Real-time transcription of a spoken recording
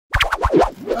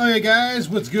Hey guys,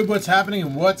 what's good, what's happening,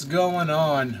 and what's going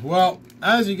on? Well,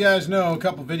 as you guys know, a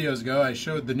couple videos ago I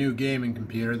showed the new gaming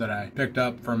computer that I picked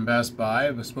up from Best Buy.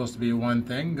 It was supposed to be one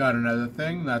thing, got another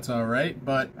thing, that's alright.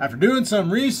 But after doing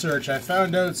some research, I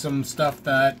found out some stuff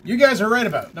that you guys are right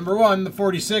about. Number one, the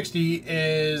 4060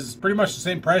 is pretty much the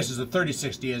same price as the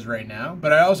 3060 is right now.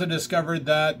 But I also discovered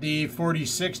that the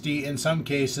 4060 in some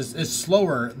cases is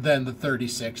slower than the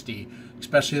 3060.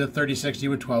 Especially the 3060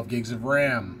 with 12 gigs of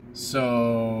RAM.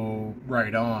 So,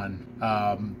 right on.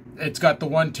 It's got the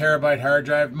 1 terabyte hard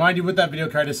drive. Mind you, with that video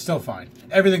card, it's still fine.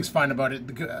 Everything's fine about it.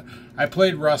 I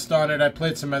played Rust on it. I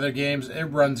played some other games. It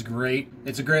runs great.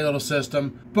 It's a great little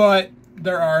system. But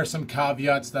there are some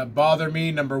caveats that bother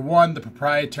me. Number one, the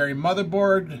proprietary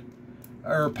motherboard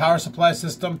or power supply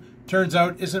system turns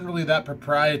out isn't really that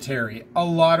proprietary. A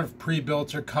lot of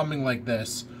pre-builts are coming like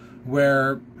this,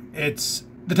 where it's...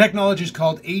 The technology is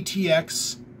called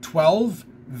ATX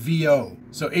 12VO.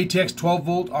 So ATX 12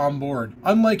 volt on board.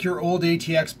 Unlike your old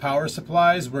ATX power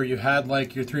supplies where you had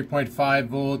like your 3.5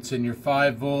 volts and your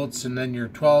 5 volts and then your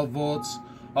 12 volts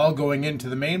all going into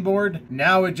the main board,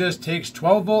 now it just takes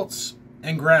 12 volts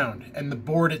and ground, and the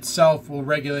board itself will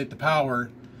regulate the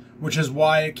power, which is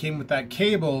why it came with that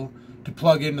cable to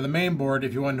plug into the main board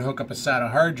if you wanted to hook up a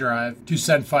SATA hard drive to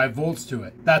send 5 volts to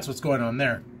it. That's what's going on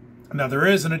there. Now there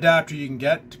is an adapter you can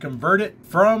get to convert it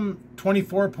from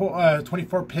 24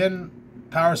 pin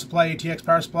power supply, ATX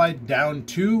power supply, down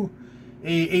to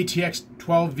a ATX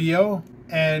 12VO,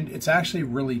 and it's actually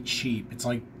really cheap. It's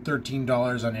like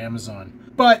 $13 on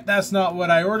Amazon. But that's not what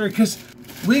I ordered because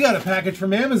we got a package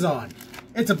from Amazon.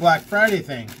 It's a Black Friday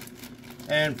thing.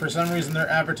 And for some reason they're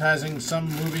advertising some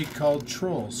movie called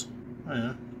Trolls. Oh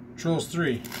yeah, Trolls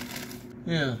 3.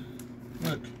 Yeah,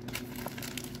 look.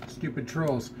 Stupid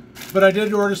Trolls. But I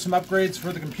did order some upgrades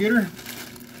for the computer.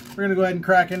 We're going to go ahead and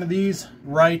crack into these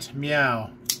right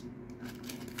meow.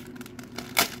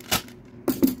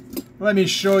 Let me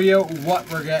show you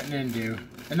what we're getting into,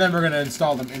 and then we're going to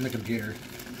install them in the computer.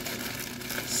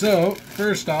 So,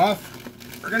 first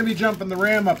off, we're going to be jumping the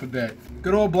RAM up a bit.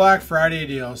 Good old Black Friday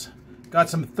deals. Got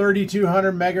some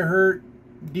 3200 megahertz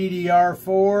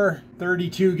DDR4,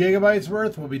 32 gigabytes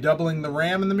worth. We'll be doubling the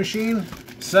RAM in the machine.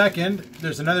 Second,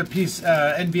 there's another piece,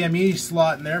 NVMe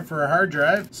slot in there for a hard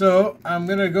drive. So I'm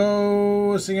gonna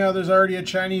go, seeing how there's already a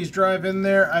Chinese drive in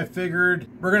there, I figured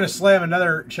we're gonna slam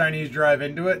another Chinese drive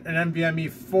into it, an NVMe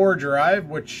 4 drive,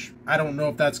 which I don't know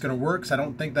if that's gonna work, because I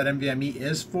don't think that NVMe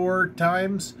is 4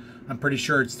 times. I'm pretty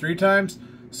sure it's 3 times.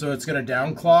 So it's gonna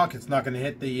downclock. It's not gonna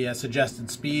hit the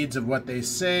suggested speeds of what they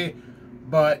say,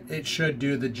 but it should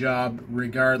do the job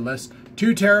regardless.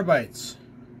 2 terabytes.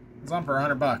 It's on for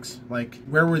 $100. Like,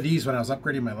 where were these when I was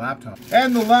upgrading my laptop?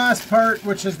 And the last part,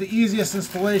 which is the easiest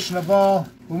installation of all,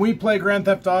 when we play Grand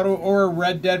Theft Auto or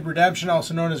Red Dead Redemption,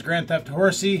 also known as Grand Theft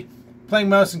Horsey, playing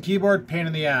mouse and keyboard, pain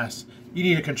in the ass. You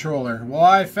need a controller. Well,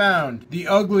 I found the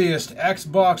ugliest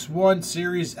Xbox One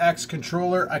Series X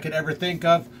controller I could ever think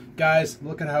of. Guys,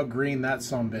 look at how green that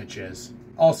sumbitch is.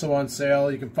 Also on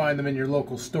sale. You can find them in your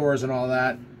local stores and all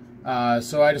that.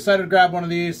 So I decided to grab one of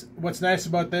these. What's nice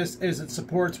about this is it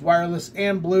supports wireless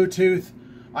and Bluetooth.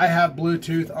 I have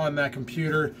Bluetooth on that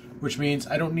computer, which means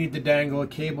I don't need to dangle a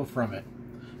cable from it.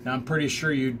 Now I'm pretty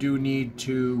sure you do need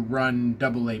to run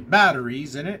AA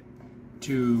batteries in it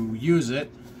to use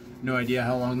it. No idea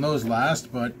how long those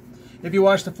last, but if you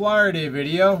watch the Flyer Day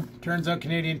video, turns out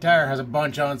Canadian Tire has a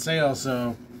bunch on sale,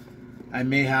 so I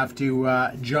may have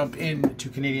to jump into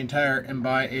Canadian Tire and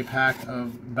buy a pack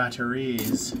of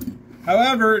batteries.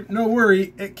 However, no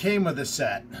worry, it came with a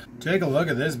set. Take a look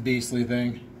at this beastly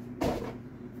thing.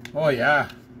 Oh yeah,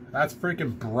 that's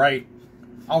freaking bright.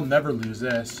 I'll never lose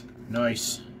this.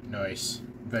 Nice, nice,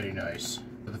 very nice.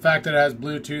 But the fact that it has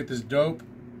Bluetooth is dope.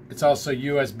 It's also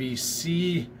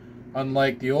USB-C,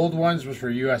 unlike the old ones, which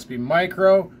were USB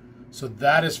micro. So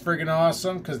that is friggin'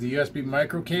 awesome, because the USB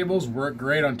micro cables work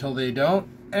great until they don't,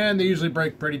 and they usually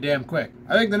break pretty damn quick.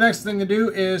 I think the next thing to do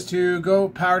is to go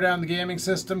power down the gaming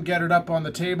system, get it up on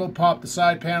the table, pop the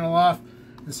side panel off,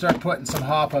 and start putting some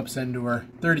hop-ups into her.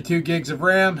 32 gigs of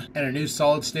RAM, and a new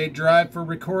solid-state drive for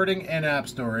recording and app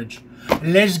storage.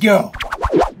 Let's go!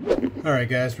 Alright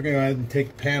guys, we're going to go ahead and take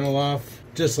the panel off,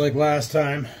 just like last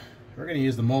time. We're going to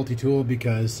use the multi-tool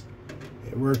because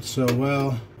it worked so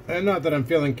well. And not that I'm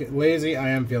feeling lazy, I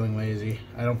am feeling lazy.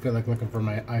 I don't feel like looking for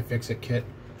my iFixit kit.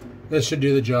 This should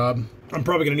do the job. I'm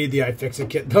probably going to need the iFixit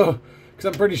kit though, because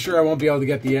I'm pretty sure I won't be able to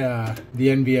get the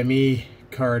NVMe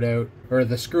card out, or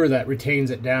the screw that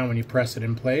retains it down when you press it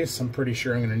in place. I'm pretty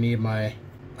sure I'm going to need my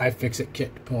iFixit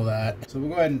kit to pull that. So we'll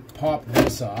go ahead and pop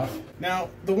this off. Now,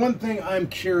 the one thing I'm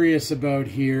curious about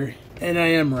here, and I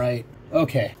am right,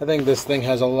 Okay, I think this thing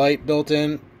has a light built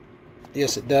in.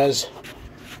 Yes, it does.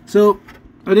 So,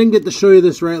 I didn't get to show you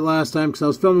this right last time because I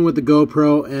was filming with the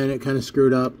GoPro and it kind of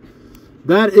screwed up.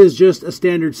 That is just a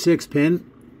standard 6-pin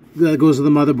that goes to the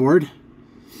motherboard.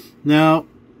 Now,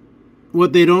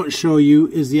 what they don't show you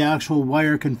is the actual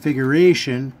wire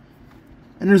configuration.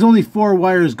 And there's only 4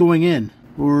 wires going in.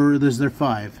 Or is there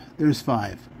 5? There's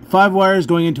 5. 5 wires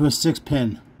going into a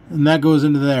 6-pin. And that goes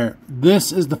into there.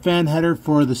 This is the fan header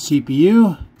for the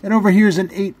CPU. And over here is an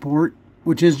 8-port,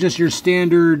 which is just your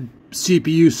standard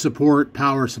CPU support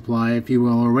power supply, if you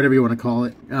will, or whatever you want to call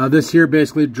it. This here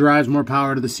basically drives more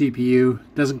power to the CPU.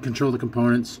 Doesn't control the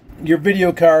components. Your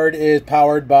video card is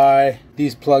powered by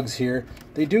these plugs here.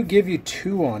 They do give you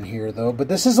 2 on here though, but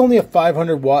this is only a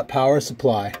 500 watt power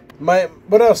supply.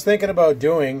 What I was thinking about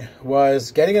doing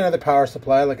was getting another power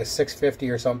supply, like a 650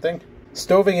 or something,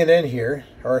 stoving it in here,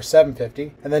 or a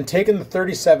 750, and then taking the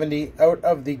 3070 out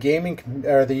of the gaming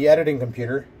or the editing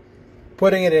computer,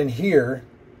 putting it in here,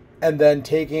 and then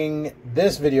taking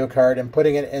this video card and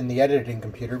putting it in the editing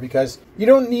computer, because you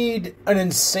don't need an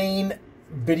insane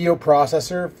video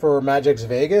processor for Magix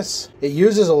Vegas. It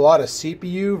uses a lot of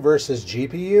CPU versus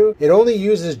GPU. It only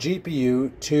uses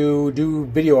GPU to do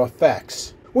video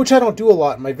effects, which I don't do a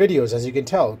lot in my videos, as you can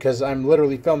tell, because I'm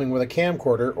literally filming with a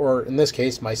camcorder, or in this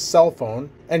case, my cell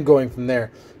phone, and going from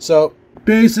there. So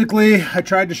basically, I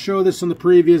tried to show this in the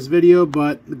previous video,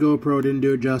 but the GoPro didn't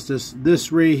do it justice.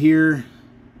 This right here,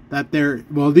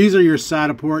 well, these are your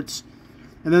SATA ports,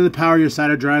 and then the power your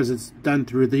SATA drives, it's done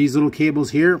through these little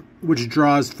cables here, which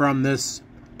draws from this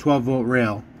 12-volt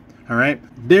rail. Alright,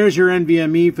 there's your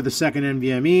NVMe for the second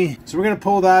NVMe. So we're going to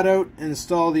pull that out and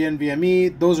install the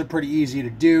NVMe. Those are pretty easy to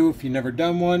do if you've never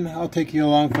done one. I'll take you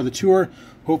along for the tour.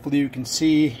 Hopefully you can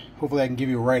see. Hopefully I can give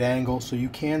you a right angle so you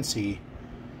can see.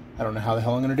 I don't know how the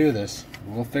hell I'm going to do this.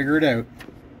 We'll figure it out.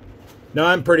 Now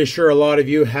I'm pretty sure a lot of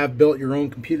you have built your own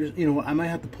computers. You know what, I might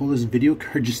have to pull this video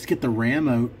card just to get the RAM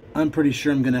out. I'm pretty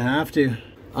sure I'm going to have to.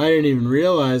 I didn't even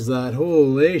realize that.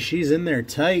 Holy, she's in there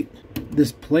tight.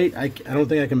 This plate, I don't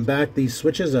think I can back these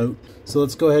switches out. So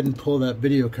let's go ahead and pull that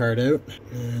video card out.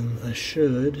 And I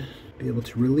should be able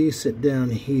to release it down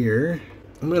here.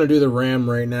 I'm going to do the RAM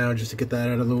right now just to get that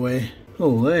out of the way.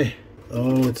 Holy.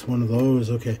 Oh, it's one of those.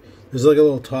 Okay. There's like a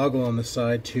little toggle on the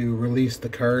side to release the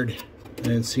card. I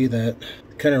didn't see that.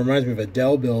 It kind of reminds me of a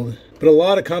Dell build. But a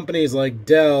lot of companies like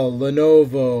Dell,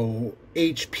 Lenovo,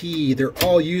 HP, they're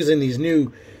all using these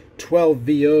new 12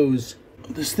 VOs.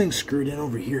 This thing's screwed in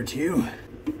over here too.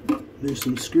 There's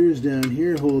some screws down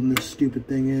here holding this stupid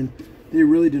thing in. They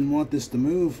really didn't want this to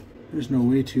move. There's no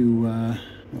way to, well,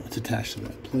 it's attached to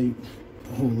that plate.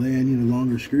 Holy, I need a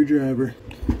longer screwdriver.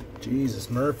 Jesus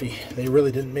Murphy, they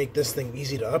really didn't make this thing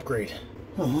easy to upgrade.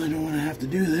 Oh, I don't want to have to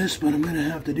do this, but I'm going to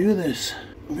have to do this.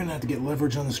 I'm going to have to get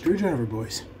leverage on the screwdriver,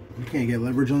 boys. You can't get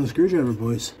leverage on the screwdriver,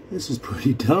 boys. This is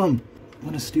pretty dumb.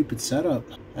 What a stupid setup.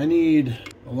 I need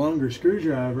a longer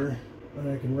screwdriver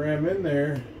that I can ram in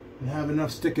there and have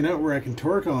enough sticking out where I can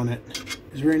torque on it.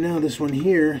 Because right now, this one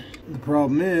here, the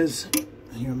problem is,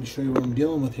 here, let me show you what I'm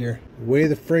dealing with here. Way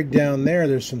the frig down there,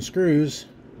 there's some screws.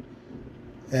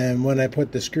 And when I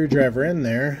put the screwdriver in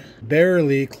there,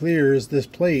 barely clears this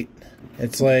plate.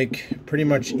 It's like pretty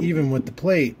much even with the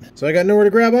plate. So I got nowhere to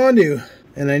grab onto.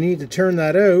 And I need to turn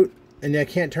that out. And I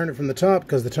can't turn it from the top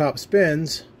because the top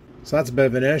spins. So that's a bit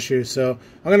of an issue. So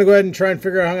I'm going to go ahead and try and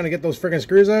figure out how I'm going to get those freaking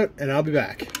screws out. And I'll be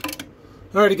back.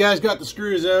 Alrighty guys, got the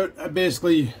screws out. I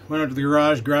basically went out to the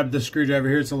garage, grabbed this screwdriver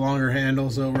here. It's a longer handle,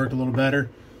 so it worked a little better.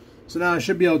 So now I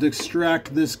should be able to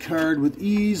extract this card with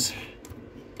ease.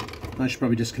 I should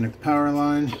probably disconnect the power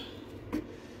line.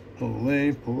 Pull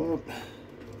away, pull up.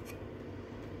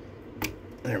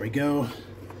 There we go.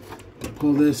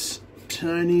 Pull this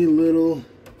tiny little...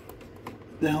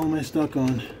 What the hell am I stuck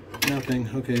on? Nothing.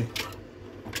 Okay.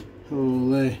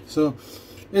 Holy. So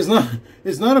it's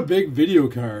not a big video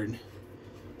card,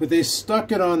 but they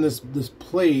stuck it on this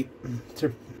plate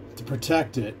to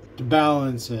protect it, to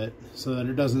balance it, so that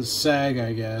it doesn't sag,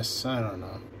 I guess. I don't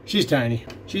know. She's tiny.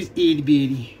 She's itty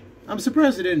bitty. I'm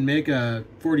surprised they didn't make a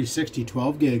 4060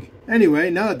 12 gig. Anyway,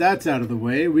 now that that's out of the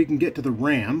way, we can get to the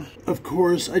RAM. Of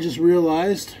course, I just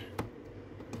realized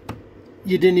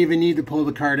you didn't even need to pull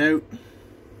the card out.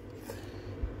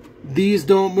 These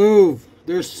don't move.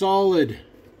 They're solid.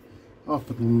 Oh,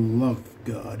 for the love of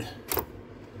God.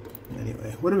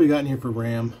 Anyway, what do we got in here for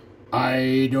RAM?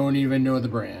 I don't even know the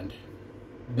brand.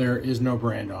 There is no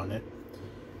brand on it.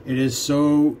 It is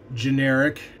so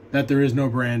generic that there is no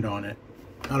brand on it.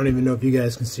 I don't even know if you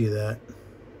guys can see that.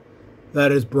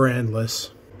 That is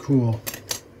brandless. Cool.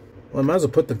 Well, I might as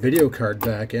well put the video card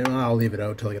back in. I'll leave it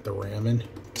out till I get the RAM in.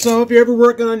 So if you're ever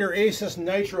working on your Acer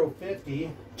Nitro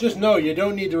 50, just know you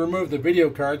don't need to remove the video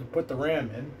card to put the RAM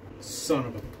in. Son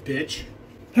of a bitch.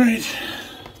 Alright,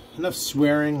 enough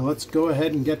swearing. Let's go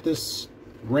ahead and get this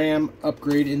RAM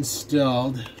upgrade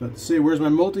installed. But let's see, where's my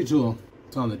multi-tool?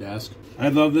 It's on the desk. I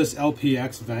love this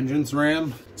LPX Vengeance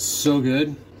RAM. It's so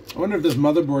good. I wonder if this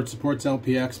motherboard supports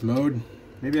LPX mode.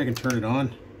 Maybe I can turn it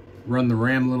on. Run the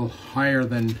RAM a little higher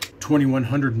than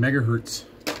 2100 megahertz.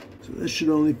 So this should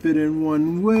only fit in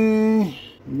one way.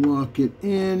 Lock it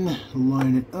in,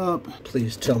 line it up.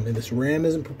 Please tell me this RAM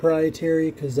isn't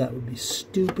proprietary, because that would be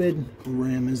stupid.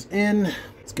 RAM is in.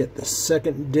 Let's get the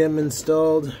second DIMM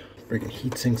installed. Freaking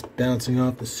heatsink's bouncing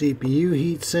off the CPU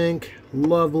heatsink.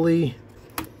 Lovely.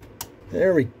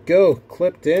 There we go.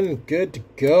 Clipped in, good to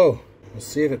go. We'll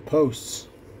see if it posts.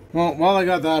 Well, while I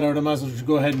got that out, I might as well just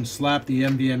go ahead and slap the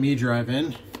NVMe drive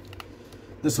in.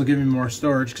 This will give me more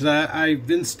storage, because I've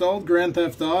installed Grand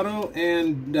Theft Auto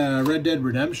and Red Dead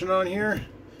Redemption on here.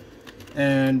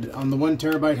 And on the 1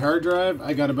 terabyte hard drive,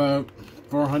 I got about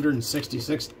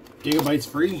 466 gigabytes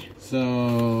free.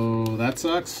 So that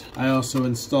sucks. I also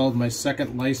installed my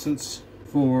second license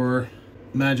for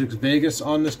Magix Vegas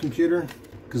on this computer,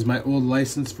 because my old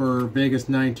license for Vegas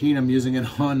 19, I'm using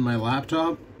it on my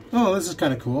laptop. Oh, this is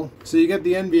kind of cool. So you get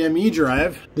the NVMe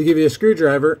drive, they give you a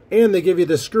screwdriver, and they give you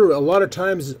the screw. A lot of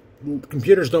times,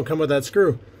 computers don't come with that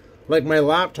screw. Like my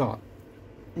laptop,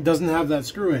 it doesn't have that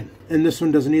screw in, and this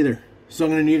one doesn't either. So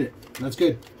I'm gonna need it. That's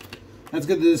good. That's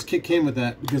good that this kit came with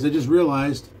that, because I just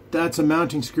realized that's a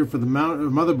mounting screw for the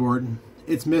motherboard.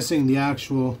 It's missing the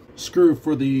actual screw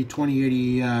for the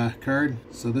 2080 card,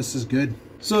 so this is good.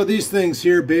 So these things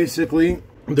here, basically,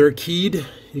 they're keyed.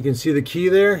 You can see the key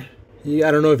there.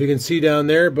 I don't know if you can see down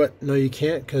there, but no, you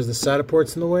can't, because the SATA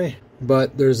port's in the way.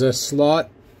 But there's a slot,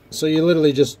 so you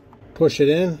literally just push it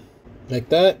in like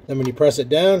that. Then when you press it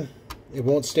down, it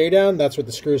won't stay down. That's what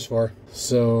the screw's for.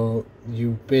 So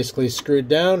you basically screw it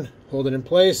down, hold it in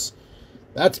place.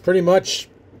 That's pretty much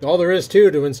all there is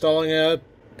to installing a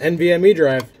NVMe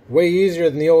drive. Way easier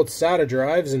than the old SATA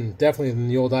drives, and definitely than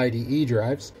the old IDE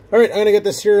drives. Alright, I'm going to get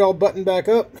this serial button back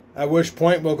up, at which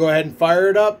point we'll go ahead and fire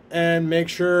it up and make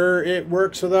sure it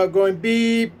works without going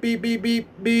beep, beep, beep, beep,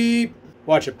 beep.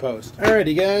 Watch it post.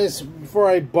 Alrighty guys, before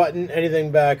I button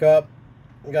anything back up,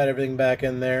 I got everything back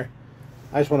in there.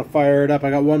 I just want to fire it up. I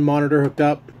got one monitor hooked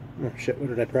up. Oh shit, what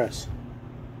did I press?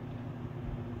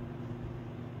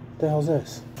 What the hell's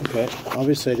this? Okay,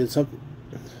 obviously I did something.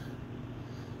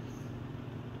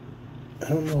 I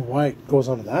don't know why it goes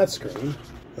onto that screen.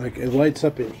 Like, it lights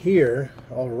up in here,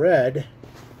 all red.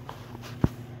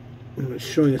 And it's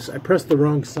showing us, I pressed the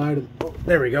wrong side of, oh,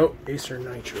 there we go, Acer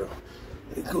Nitro.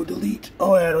 Go delete.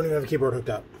 Oh, I don't even have the keyboard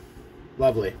hooked up.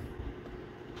 Lovely.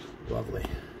 Lovely.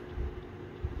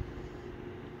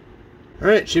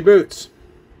 Alright, she boots.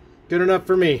 Good enough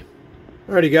for me.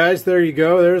 Alrighty guys, there you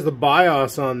go. There's the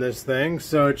BIOS on this thing.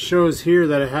 So it shows here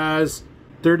that it has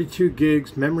 32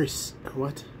 gigs memory,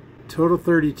 what? Total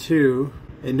 32.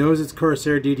 It knows it's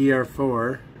Corsair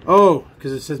DDR4. Oh,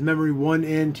 because it says memory 1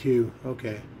 and 2.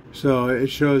 Okay. So it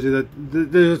shows you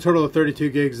that there's a total of 32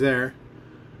 gigs there.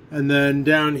 And then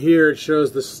down here it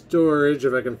shows the storage,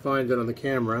 if I can find it on the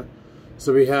camera.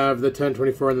 So we have the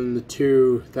 1024 and then the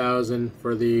 2000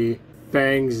 for the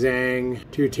Fang Zhang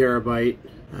 2 terabyte.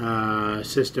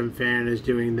 System fan is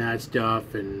doing that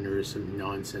stuff, and there's some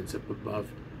nonsense up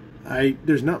above.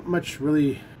 There's not much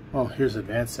really. Oh, here's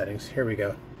advanced settings. Here we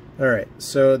go. Alright,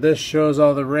 so this shows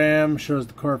all the RAM, shows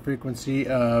the core frequency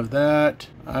of that.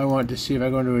 I want to see if I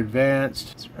go into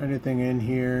advanced. Is there anything in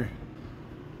here?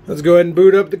 Let's go ahead and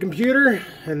boot up the computer,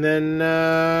 and then,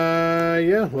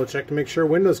 yeah, we'll check to make sure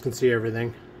Windows can see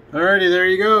everything. Alrighty, there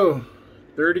you go.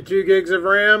 32 gigs of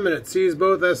RAM, and it sees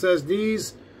both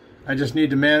SSDs. I just need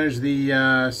to manage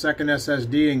the second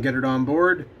SSD and get it on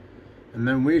board, and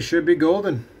then we should be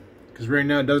golden. Because right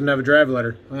now it doesn't have a drive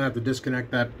letter. I'm going to have to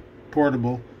disconnect that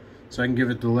portable so I can give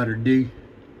it the letter D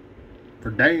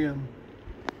for damn.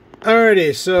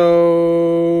 Alrighty,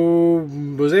 so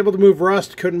was able to move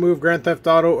Rust, couldn't move Grand Theft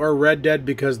Auto or Red Dead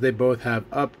because they both have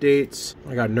updates.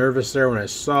 I got nervous there when I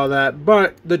saw that,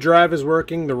 but the drive is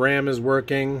working, the RAM is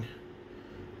working.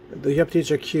 The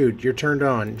updates are cute, you're turned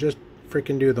on. Just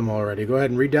freaking do them already. Go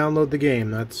ahead and re-download the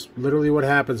game. That's literally what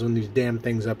happens when these damn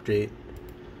things update.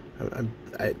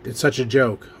 It's such a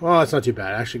joke. Well, it's not too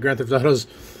bad. Actually, Grand Theft Auto's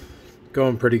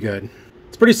going pretty good.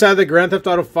 It's pretty sad that Grand Theft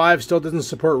Auto 5 still doesn't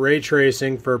support ray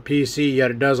tracing for PC,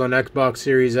 yet it does on Xbox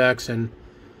Series X and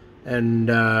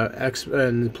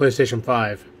PlayStation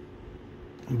 5.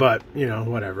 But, you know,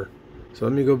 whatever. So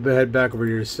let me go head back over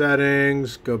here to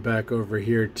settings, go back over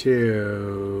here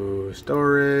to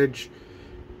storage,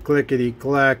 Clickety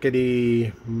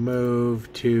clackety,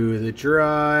 move to the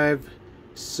drive,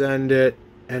 send it,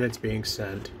 and it's being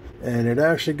sent. And it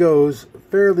actually goes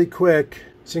fairly quick,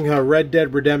 seeing how Red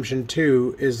Dead Redemption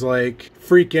 2 is like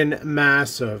freaking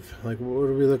massive. Like, what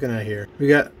are we looking at here? We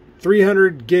got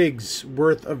 300 gigs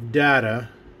worth of data.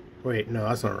 Wait, no,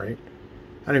 that's not right.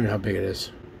 I don't even know how big it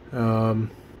is. Well,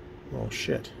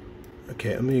 shit.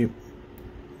 Okay, let me...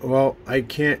 Well, I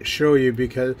can't show you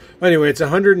because... Anyway, it's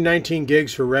 119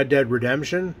 gigs for Red Dead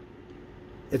Redemption.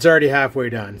 It's already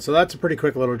halfway done. So that's a pretty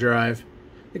quick little drive.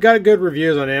 It got good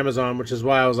reviews on Amazon, which is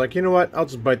why I was like, you know what? I'll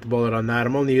just bite the bullet on that.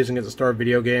 I'm only using it to store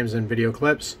video games and video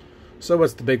clips. So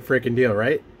what's the big frickin' deal,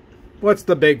 right? What's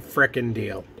the big frickin'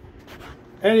 deal?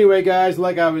 Anyway, guys,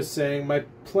 like I was saying, my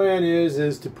plan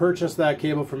is to purchase that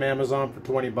cable from Amazon for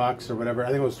 20 bucks or whatever. I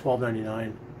think it was $12.99. I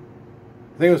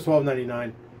think it was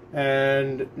 $12.99.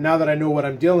 And now that I know what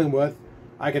I'm dealing with,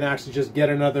 I can actually just get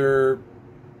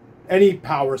any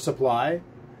power supply,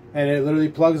 and it literally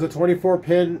plugs the 24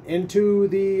 pin into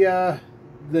the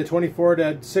 24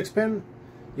 to 6 pin.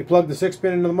 You plug the 6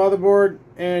 pin into the motherboard,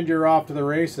 and you're off to the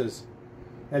races.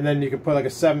 And then you can put like a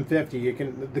 750.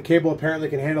 The cable apparently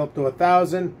can handle up to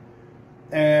 1,000.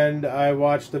 And I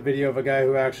watched a video of a guy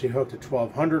who actually hooked a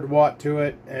 1200 watt to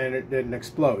it, and it didn't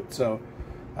explode. So,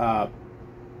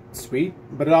 sweet.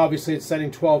 But obviously it's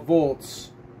sending 12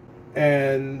 volts,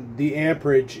 and the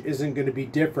amperage isn't going to be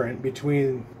different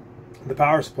between the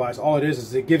power supplies. All it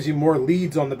is it gives you more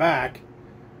leads on the back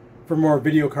for more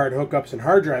video card hookups and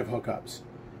hard drive hookups.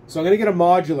 So I'm going to get a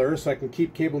modular so I can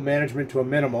keep cable management to a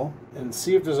minimal and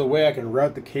see if there's a way I can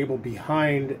route the cable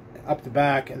behind up the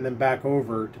back and then back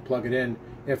over to plug it in.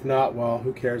 If not, well,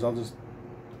 who cares?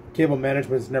 Cable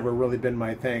management's never really been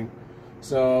my thing.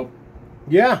 So,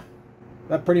 yeah,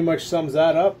 that pretty much sums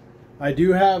that up. I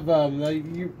do have,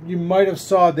 you might have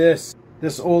saw this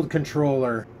old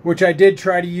controller, which I did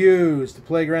try to use to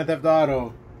play Grand Theft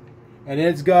Auto. And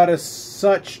it's got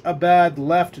such a bad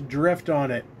left drift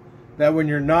on it that when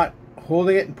you're not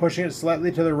holding it and pushing it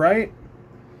slightly to the right,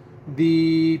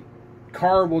 the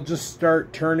car will just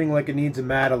start turning like it needs a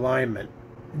mad alignment.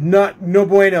 No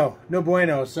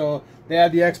bueno. So they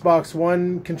had the Xbox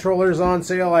One controllers on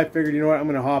sale. I figured, you know what, I'm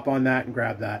going to hop on that and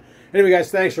grab that. Anyway,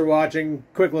 guys, thanks for watching.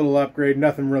 Quick little upgrade,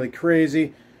 nothing really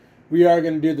crazy. We are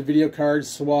going to do the video card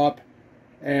swap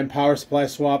and power supply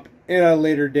swap in a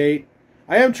later date.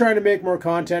 I am trying to make more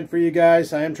content for you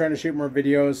guys. I am trying to shoot more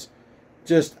videos.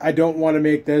 Just, I don't want to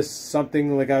make this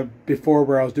something like before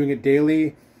where I was doing it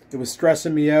daily. It was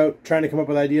stressing me out. Trying to come up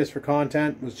with ideas for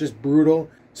content was just brutal.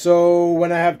 So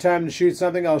when I have time to shoot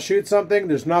something, I'll shoot something.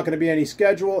 There's not going to be any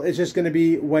schedule. It's just going to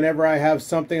be whenever I have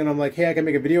something and I'm like, hey, I can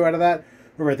make a video out of that.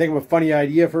 Or if I think of a funny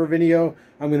idea for a video,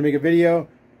 I'm going to make a video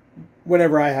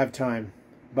whenever I have time.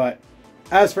 But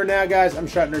as for now, guys, I'm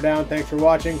shutting her down. Thanks for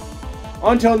watching.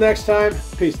 Until next time,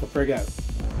 peace the frig out.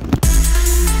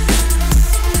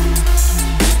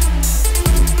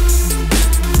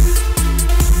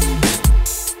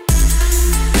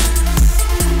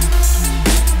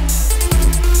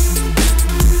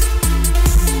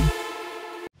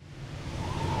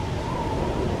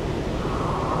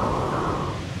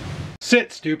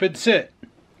 Sit, stupid, sit.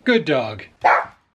 Good dog.